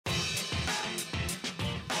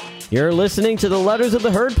You're listening to the Letters of the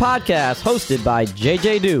Herd podcast, hosted by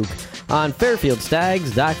JJ Duke on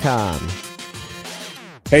FairfieldStags.com.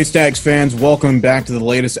 Hey Stags fans, welcome back to the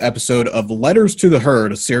latest episode of Letters to the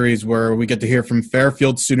Herd, a series where we get to hear from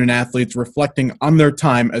Fairfield student athletes reflecting on their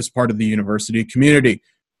time as part of the university community.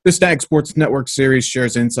 The Stag Sports Network series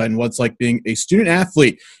shares insight on what it's like being a student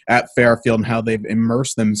athlete at Fairfield and how they've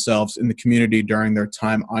immersed themselves in the community during their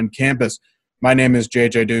time on campus. My name is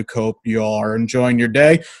JJ Duke. Hope you all are enjoying your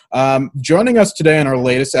day. Joining us today on our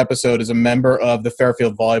latest episode is a member of the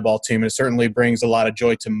Fairfield volleyball team. It certainly brings a lot of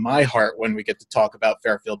joy to my heart when we get to talk about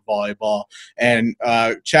Fairfield volleyball. And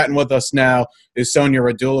chatting with us now is Sonia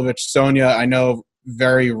Radulovic. Sonia, I know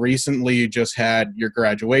very recently you just had your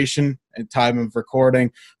graduation at time of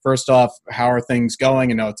recording. First off, how are things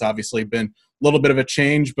going? I know it's obviously been a little bit of a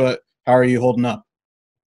change, but how are you holding up?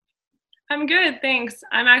 I'm good, thanks.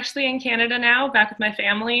 I'm actually in Canada now, back with my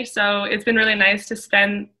family, so it's been really nice to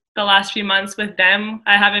spend the last few months with them.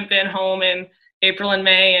 I haven't been home in April and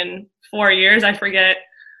May in 4 years. I forget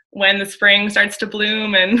when the spring starts to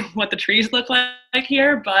bloom and what the trees look like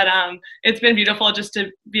here, but it's been beautiful just to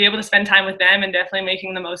be able to spend time with them and definitely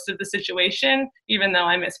making the most of the situation, even though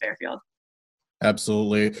I miss Fairfield.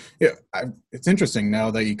 Absolutely. Yeah, it's interesting now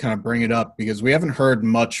that you kind of bring it up because we haven't heard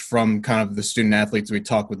much from kind of the student athletes we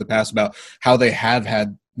talked with in the past about how they have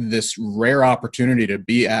had this rare opportunity to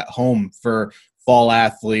be at home for fall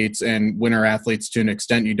athletes and winter athletes to an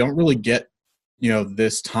extent. You don't really get,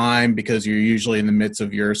 this time because you're usually in the midst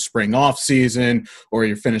of your spring off season or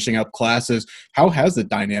you're finishing up classes. How has the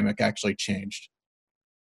dynamic actually changed?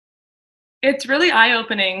 It's really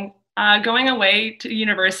eye-opening. Going away to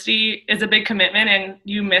university is a big commitment and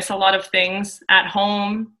you miss a lot of things at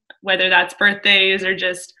home, whether that's birthdays or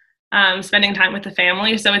just spending time with the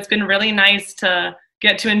family. So it's been really nice to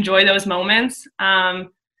get to enjoy those moments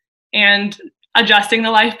and adjusting the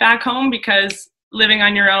life back home because living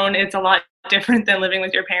on your own, it's a lot different than living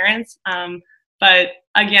with your parents. But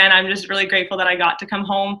again, I'm just really grateful that I got to come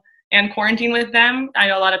home and quarantine with them. I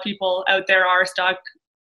know a lot of people out there are stuck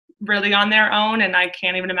really on their own, and I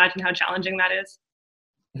can't even imagine how challenging that is.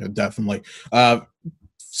 Yeah, definitely.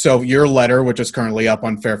 So your letter, which is currently up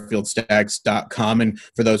on FairfieldStags.com, and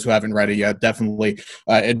for those who haven't read it yet, definitely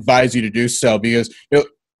advise you to do so because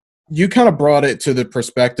you kind of brought it to the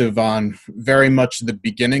perspective on very much the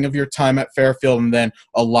beginning of your time at Fairfield and then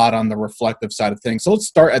a lot on the reflective side of things. So let's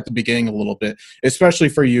start at the beginning a little bit, especially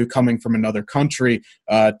for you coming from another country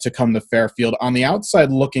to come to Fairfield. On the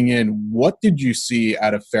outside looking in, what did you see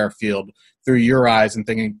out of Fairfield through your eyes and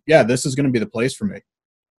thinking, yeah, this is going to be the place for me?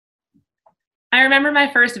 I remember my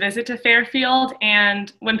first visit to Fairfield,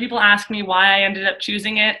 and when people ask me why I ended up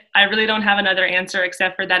choosing it, I really don't have another answer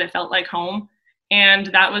except for that it felt like home. And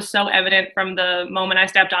that was so evident from the moment I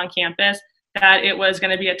stepped on campus that it was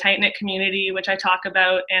going to be a tight-knit community, which I talk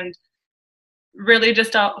about, and really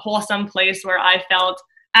just a wholesome place where I felt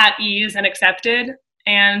at ease and accepted.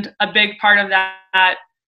 And a big part of that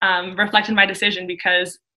reflected my decision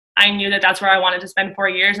because I knew that that's where I wanted to spend 4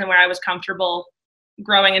 years and where I was comfortable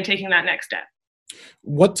growing and taking that next step.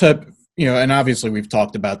 What type, and obviously we've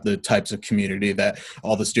talked about the types of community that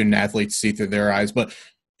all the student athletes see through their eyes, but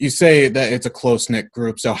you say that it's a close-knit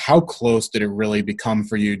group. So how close did it really become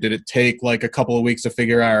for you? Did it take like a couple of weeks to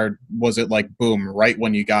figure out, or was it like, boom, right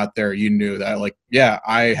when you got there, you knew that like, yeah,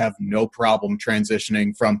 I have no problem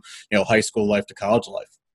transitioning from, high school life to college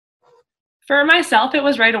life? For myself, it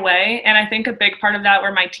was right away. And I think a big part of that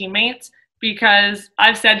were my teammates, because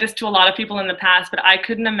I've said this to a lot of people in the past, but I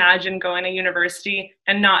couldn't imagine going to university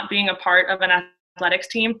and not being a part of an athletics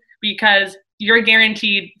team because you're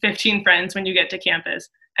guaranteed 15 friends when you get to campus.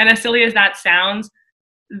 And as silly as that sounds,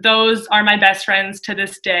 those are my best friends to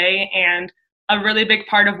this day, and a really big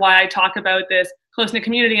part of why I talk about this close-knit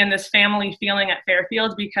community and this family feeling at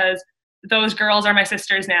Fairfield, because those girls are my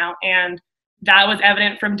sisters now, and that was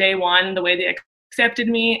evident from day one, the way they accepted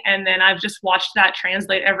me, and then I've just watched that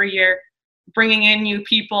translate every year, bringing in new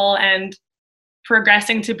people and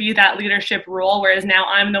progressing to be that leadership role, whereas now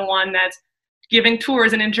I'm the one that's giving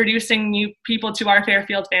tours and introducing new people to our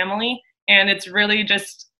Fairfield family. And it's really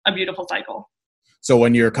just a beautiful cycle. So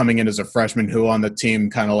when you're coming in as a freshman, who on the team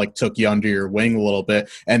kind of like took you under your wing a little bit?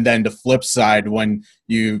 And then the flip side, when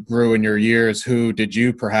you grew in your years, who did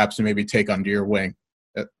you perhaps maybe take under your wing?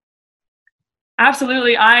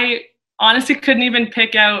 Absolutely. I honestly couldn't even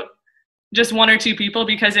pick out just one or two people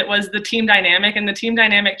because it was the team dynamic, and the team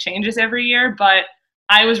dynamic changes every year. But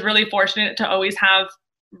I was really fortunate to always have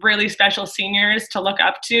really special seniors to look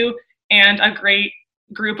up to and a great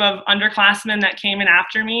group of underclassmen that came in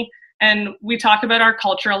after me. And we talk about our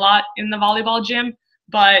culture a lot in the volleyball gym,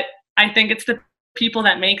 but I think it's the people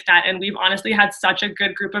that make that. And we've honestly had such a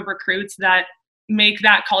good group of recruits that make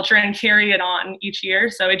that culture and carry it on each year.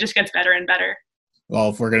 So it just gets better and better. Well,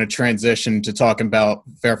 if we're going to transition to talking about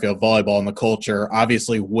Fairfield volleyball and the culture,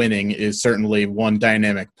 obviously winning is certainly one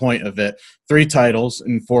dynamic point of it. 3 titles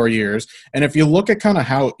in 4 years. And if you look at kind of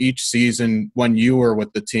how each season when you were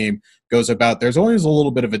with the team goes about, there's always a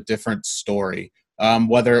little bit of a different story.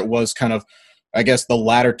 Whether it was kind of, I guess, the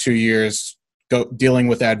latter 2 years dealing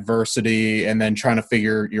with adversity and then trying to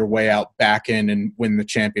figure your way out back in and win the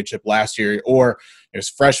championship last year, or it was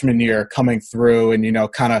freshman year coming through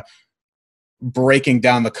and, kind of breaking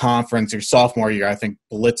down the conference your sophomore year, I think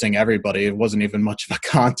blitzing everybody. It wasn't even much of a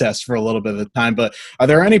contest for a little bit of the time. But are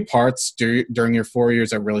there any parts during your 4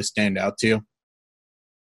 years that really stand out to you?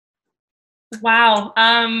 Wow.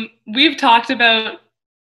 We've talked about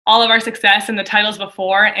all of our success and the titles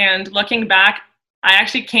before, and looking back, I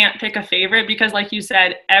actually can't pick a favorite because, like you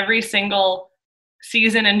said, every single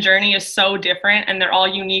season and journey is so different and they're all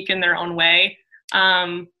unique in their own way.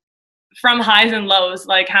 From highs and lows,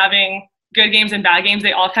 like having good games and bad games,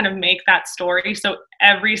 they all kind of make that story. So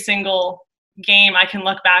every single game I can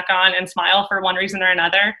look back on and smile for one reason or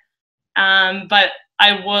another. But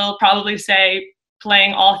I will probably say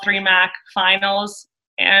playing all 3 MAC finals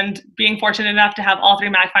and being fortunate enough to have all 3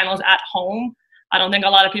 MAC finals at home. I don't think a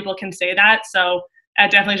lot of people can say that. So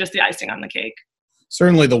definitely just the icing on the cake.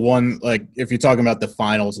 Certainly the one, like if you're talking about the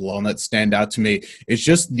finals alone, that stand out to me is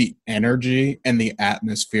just the energy and the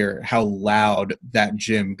atmosphere, how loud that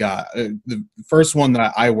gym got. The first one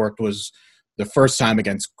that I worked was the first time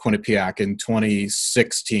against Quinnipiac in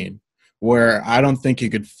 2016, where I don't think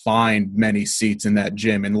you could find many seats in that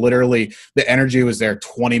gym. And literally the energy was there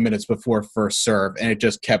 20 minutes before first serve, and it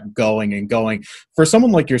just kept going and going. For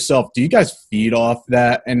someone like yourself, do you guys feed off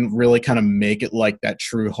that and really kind of make it like that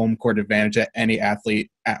true home court advantage that any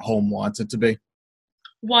athlete at home wants it to be?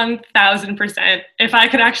 1,000%. If I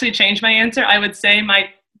could actually change my answer, I would say my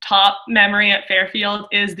top memory at Fairfield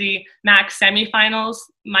is the MAC semifinals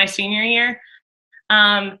my senior year.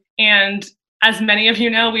 And as many of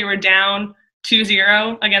you know, we were down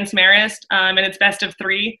 2-0 against Marist, and it's best of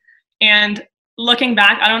 3. And looking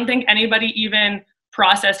back, I don't think anybody even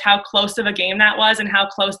processed how close of a game that was and how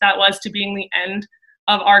close that was to being the end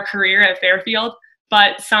of our career at Fairfield.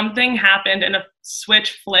 But something happened and a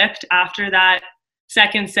switch flipped after that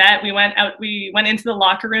second set. We went into the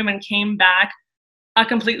locker room and came back a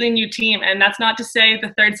completely new team. And that's not to say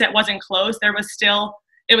the third set wasn't close.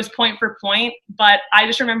 It was point for point, but I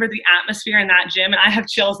just remember the atmosphere in that gym, and I have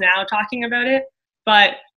chills now talking about it,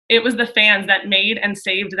 but it was the fans that made and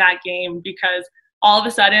saved that game, because all of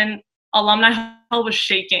a sudden Alumni Hall was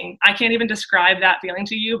shaking. I can't even describe that feeling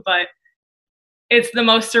to you, but it's the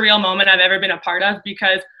most surreal moment I've ever been a part of,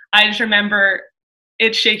 because I just remember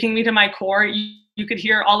it shaking me to my core. You could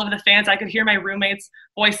hear all of the fans. I could hear my roommates'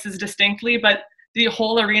 voices distinctly, but the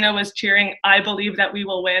whole arena was cheering, "I believe that we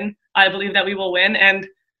will win. I believe that we will win." And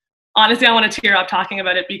honestly, I want to tear up talking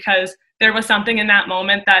about it, because there was something in that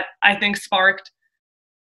moment that I think sparked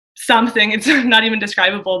something. It's not even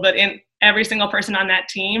describable, but in every single person on that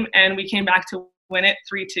team, and we came back to win it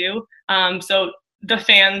 3-2. So the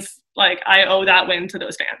fans, I owe that win to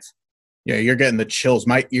those fans. Yeah, you're getting the chills.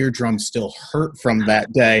 My eardrums still hurt from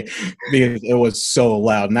that day because it was so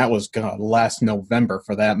loud, and that was last November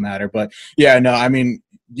for that matter. But yeah, no, I mean,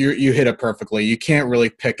 you hit it perfectly. You can't really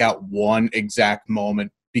pick out one exact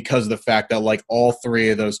moment, because of the fact that all 3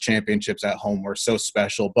 of those championships at home were so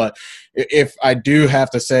special. But if I do have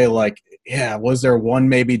to say, was there one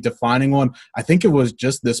maybe defining one? I think it was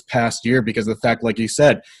just this past year, because of the fact, like you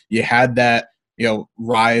said, you had that,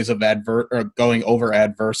 rise of going over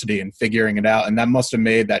adversity and figuring it out. And that must have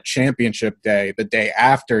made that championship day, the day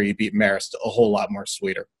after you beat Marist, a whole lot more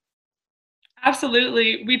sweeter.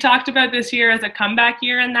 Absolutely. We talked about this year as a comeback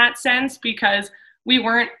year in that sense, because we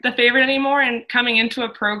weren't the favorite anymore, and coming into a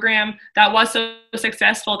program that was so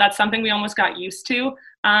successful, that's something we almost got used to.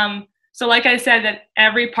 So like I said, that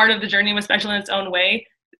every part of the journey was special in its own way.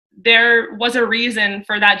 There was a reason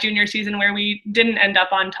for that junior season where we didn't end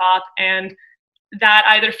up on top, and that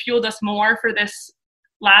either fueled us more for this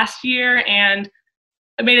last year and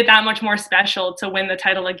made it that much more special to win the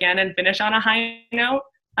title again and finish on a high note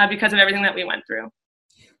because of everything that we went through.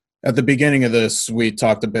 At the beginning of this, we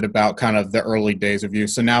talked a bit about kind of the early days of you.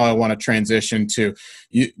 So now I want to transition to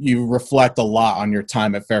you reflect a lot on your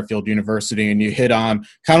time at Fairfield University, and you hit on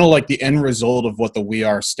kind of the end result of what the We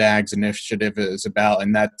Are Stags initiative is about,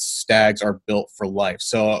 and that Stags are built for life.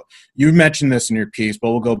 So you mentioned this in your piece,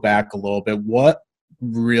 but we'll go back a little bit. What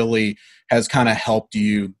really has kind of helped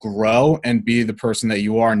you grow and be the person that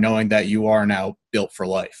you are, knowing that you are now built for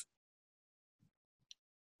life?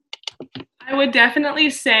 I would definitely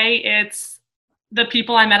say it's the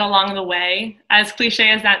people I met along the way. As cliche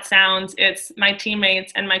as that sounds, it's my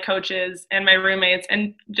teammates and my coaches and my roommates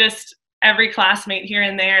and just every classmate here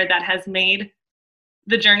and there that has made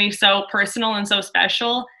the journey so personal and so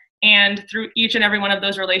special. And through each and every one of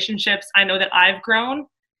those relationships, I know that I've grown.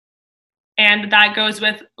 And that goes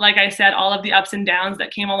with, like I said, all of the ups and downs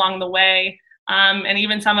that came along the way. And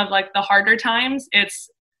even some of like the harder times. It's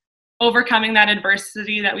overcoming that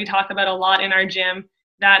adversity that we talk about a lot in our gym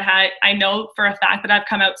that I know for a fact that I've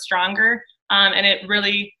come out stronger. And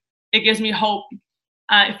it gives me hope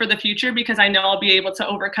for the future because I know I'll be able to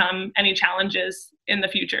overcome any challenges in the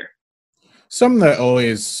future. Something that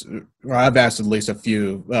I've asked at least a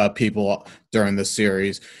few people during this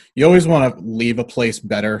series, you always want to leave a place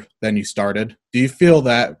better than you started. Do you feel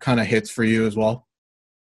that kind of hits for you as well?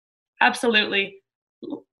 Absolutely.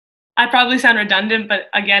 I probably sound redundant, but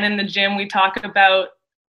again, in the gym, we talk about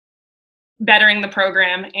bettering the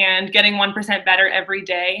program and getting 1% better every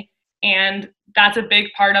day. And that's a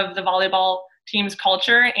big part of the volleyball team's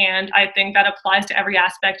culture. And I think that applies to every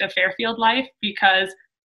aspect of Fairfield life because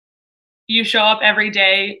you show up every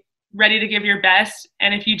day ready to give your best.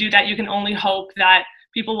 And if you do that, you can only hope that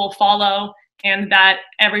people will follow and that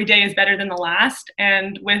every day is better than the last.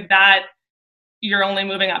 And with that, you're only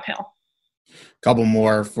moving uphill. Couple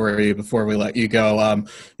more for you before we let you go.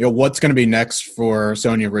 What's going to be next for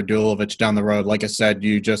Sonia Radulovic down the road? Like I said,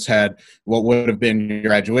 you just had what would have been your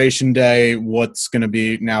graduation day. What's going to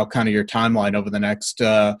be now kind of your timeline over the next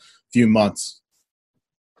few months?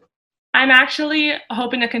 I'm actually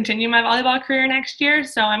hoping to continue my volleyball career next year.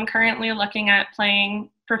 So I'm currently looking at playing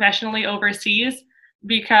professionally overseas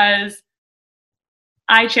because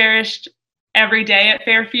I cherished every day at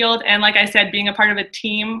Fairfield. And like I said, being a part of a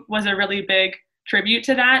team was a really big tribute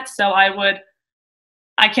to that. So I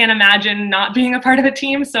can't imagine not being a part of a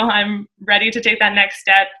team. So I'm ready to take that next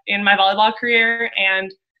step in my volleyball career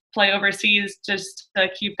and play overseas just to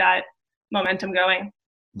keep that momentum going.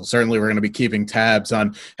 Well, certainly we're going to be keeping tabs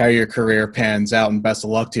on how your career pans out, and best of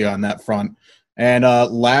luck to you on that front. And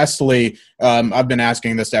lastly, I've been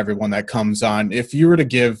asking this to everyone that comes on. If you were to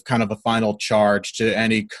give kind of a final charge to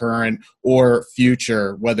any current or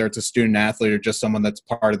future, whether it's a student athlete or just someone that's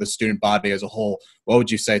part of the student body as a whole, what would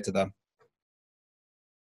you say to them?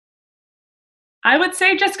 I would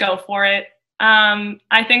say just go for it.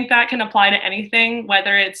 I think that can apply to anything,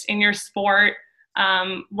 whether it's in your sport,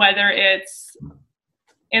 whether it's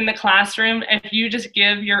in the classroom. If you just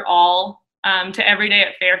give your all to every day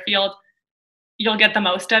at Fairfield, you'll get the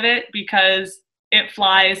most of it because it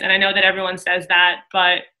flies. And I know that everyone says that,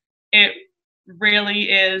 but it really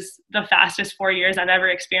is the fastest 4 years I've ever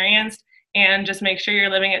experienced. And just make sure you're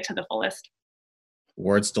living it to the fullest.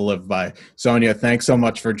 Words to live by. Sonia, thanks so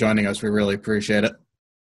much for joining us. We really appreciate it.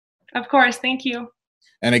 Of course. Thank you.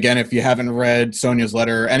 And again, if you haven't read Sonia's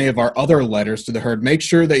letter or any of our other letters to the herd, make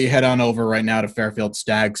sure that you head on over right now to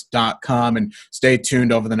fairfieldstags.com and stay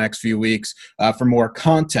tuned over the next few weeks for more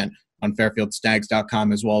content on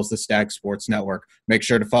fairfieldstags.com as well as the Stag Sports Network. Make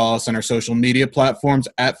sure to follow us on our social media platforms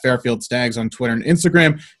at Fairfield Stags on Twitter and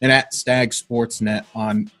Instagram and at Stag Sportsnet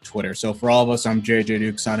on Twitter. So for all of us, I'm JJ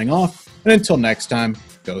Duke signing off. And until next time,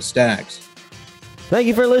 go Stags. Thank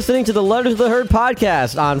you for listening to the Letters to the Herd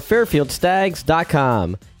podcast on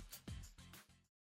fairfieldstags.com.